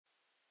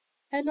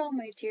Hello,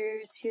 my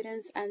dear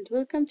students, and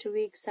welcome to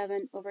Week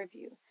 7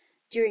 overview.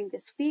 During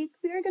this week,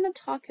 we are going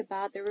to talk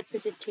about the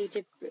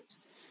representative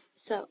groups.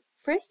 So,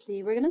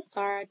 firstly, we're going to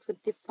start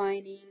with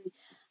defining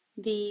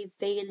the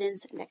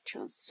valence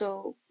electrons.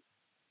 So,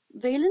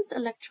 valence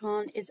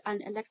electron is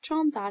an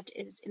electron that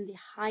is in the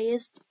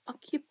highest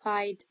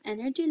occupied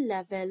energy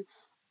level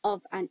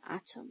of an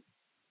atom.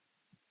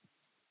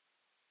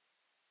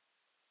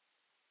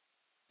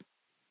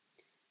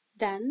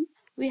 Then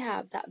we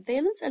have that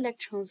valence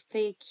electrons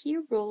play a key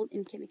role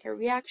in chemical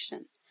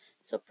reaction.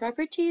 So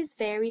properties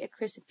vary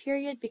across a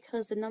period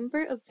because the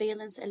number of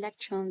valence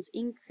electrons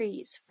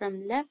increase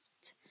from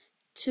left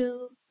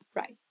to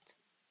right.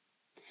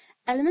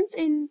 Elements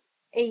in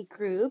a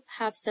group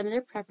have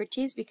similar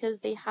properties because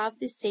they have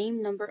the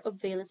same number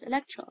of valence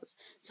electrons.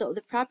 So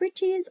the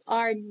properties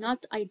are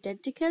not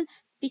identical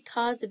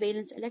because the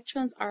valence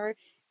electrons are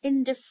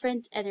in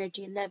different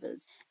energy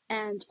levels.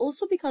 And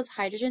also because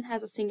hydrogen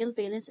has a single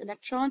valence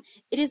electron,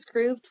 it is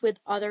grouped with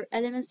other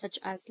elements such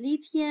as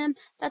lithium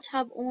that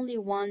have only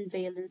one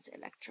valence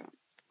electron.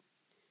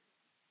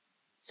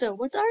 So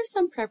what are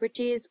some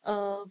properties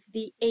of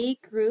the A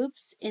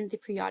groups in the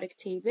periodic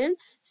table?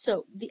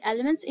 So the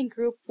elements in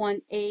group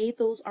 1A,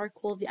 those are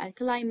called the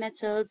alkali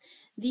metals.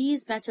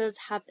 These metals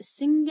have a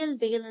single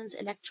valence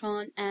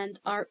electron and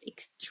are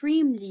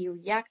extremely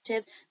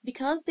reactive.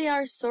 Because they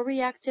are so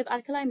reactive,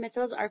 alkali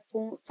metals are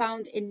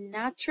found in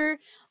nature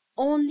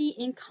only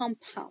in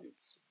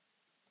compounds.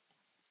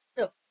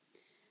 So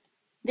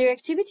the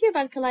reactivity of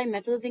alkali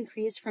metals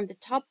increase from the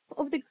top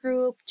of the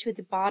group to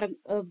the bottom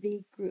of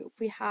the group.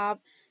 We have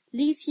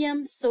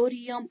lithium,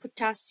 sodium,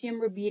 potassium,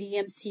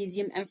 rubidium,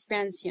 cesium, and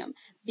francium.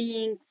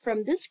 Being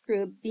from this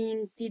group,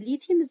 being the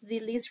lithium is the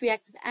least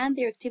reactive and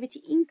their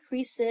activity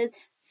increases,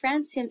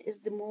 francium is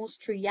the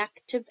most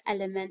reactive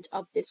element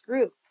of this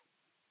group.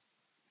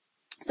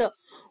 So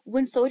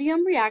when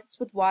sodium reacts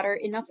with water,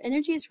 enough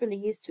energy is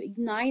released to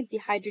ignite the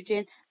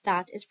hydrogen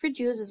that is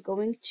produced is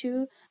going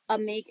to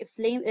make a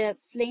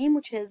flame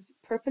which is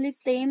purpley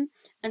flame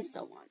and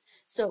so on.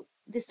 So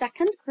the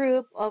second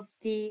group of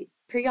the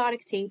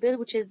periodic table,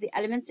 which is the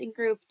elements in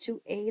group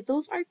 2A,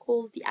 those are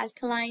called the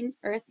alkaline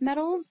earth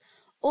metals.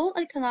 All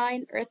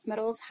alkaline earth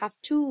metals have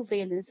two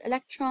valence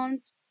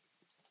electrons.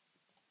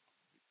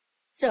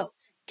 So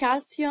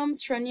calcium,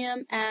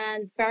 strontium,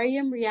 and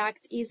barium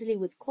react easily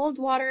with cold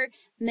water.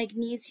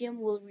 Magnesium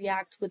will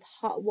react with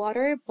hot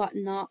water, but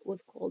not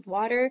with cold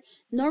water.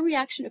 No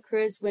reaction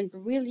occurs when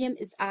beryllium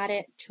is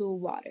added to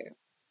water.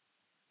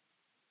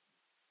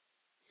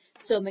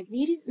 So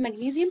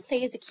magnesium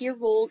plays a key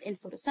role in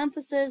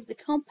photosynthesis. The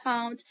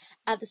compound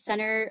at the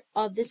center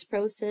of this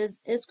process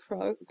is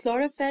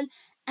chlorophyll,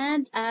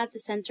 and at the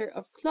center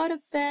of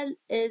chlorophyll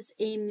is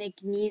a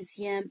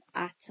magnesium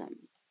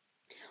atom.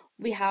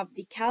 We have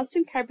the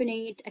calcium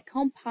carbonate, a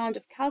compound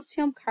of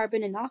calcium,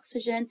 carbon, and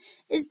oxygen,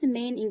 is the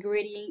main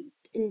ingredient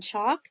in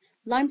chalk,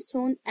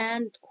 limestone,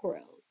 and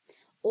coral.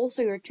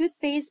 Also, your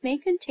toothpaste may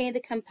contain the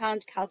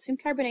compound calcium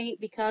carbonate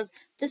because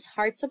this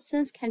hard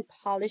substance can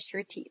polish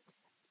your teeth.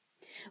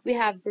 We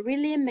have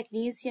beryllium,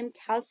 magnesium,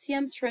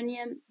 calcium,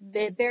 strontium,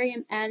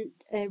 barium, and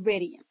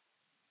radium.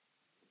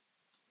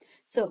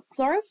 So,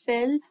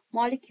 chlorophyll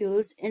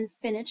molecules in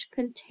spinach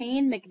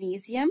contain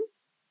magnesium.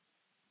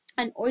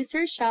 An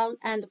oyster shell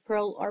and a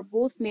pearl are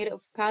both made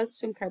of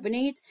calcium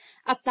carbonate.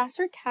 A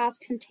plaster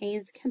cast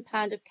contains the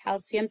compound of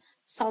calcium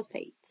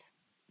sulfate.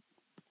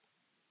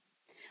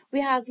 We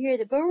have here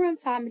the boron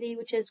family,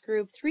 which is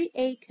group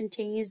 3A,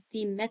 contains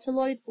the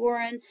metalloid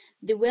boron,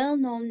 the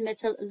well-known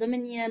metal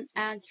aluminium,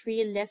 and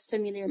three less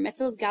familiar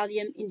metals,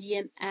 gallium,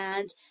 indium,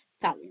 and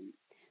thallium.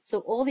 So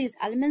all these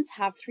elements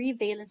have three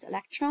valence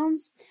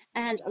electrons,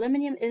 and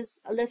aluminum is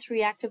less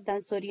reactive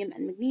than sodium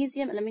and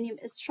magnesium. Aluminum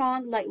is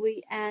strong,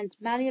 lightweight, and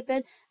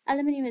malleable.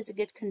 Aluminum is a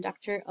good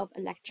conductor of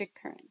electric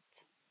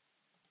current.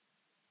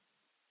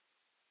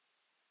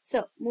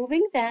 So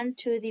moving then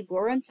to the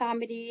boron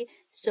family,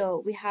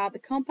 so we have a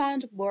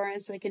compound of boron,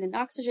 silicon, and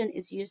oxygen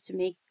is used to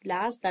make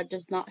glass that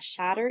does not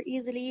shatter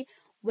easily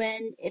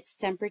when its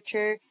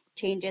temperature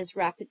changes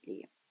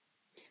rapidly.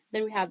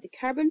 Then we have the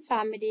carbon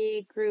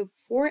family. Group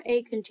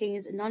 4A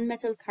contains a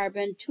nonmetal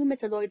carbon, two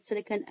metalloids,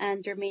 silicon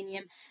and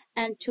germanium,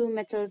 and two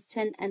metals,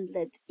 tin and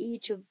lead.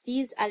 Each of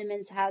these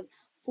elements has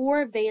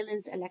four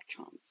valence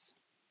electrons.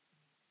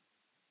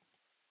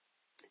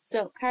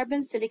 So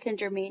carbon, silicon,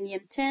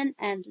 germanium, tin,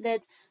 and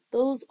lead,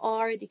 those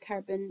are the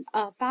carbon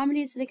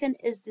family. Silicon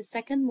is the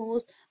second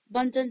most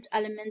abundant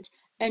element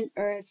in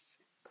Earth's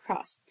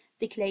crust.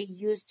 The clay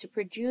used to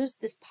produce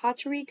this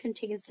pottery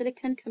contains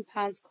silicon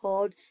compounds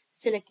called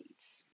silicates.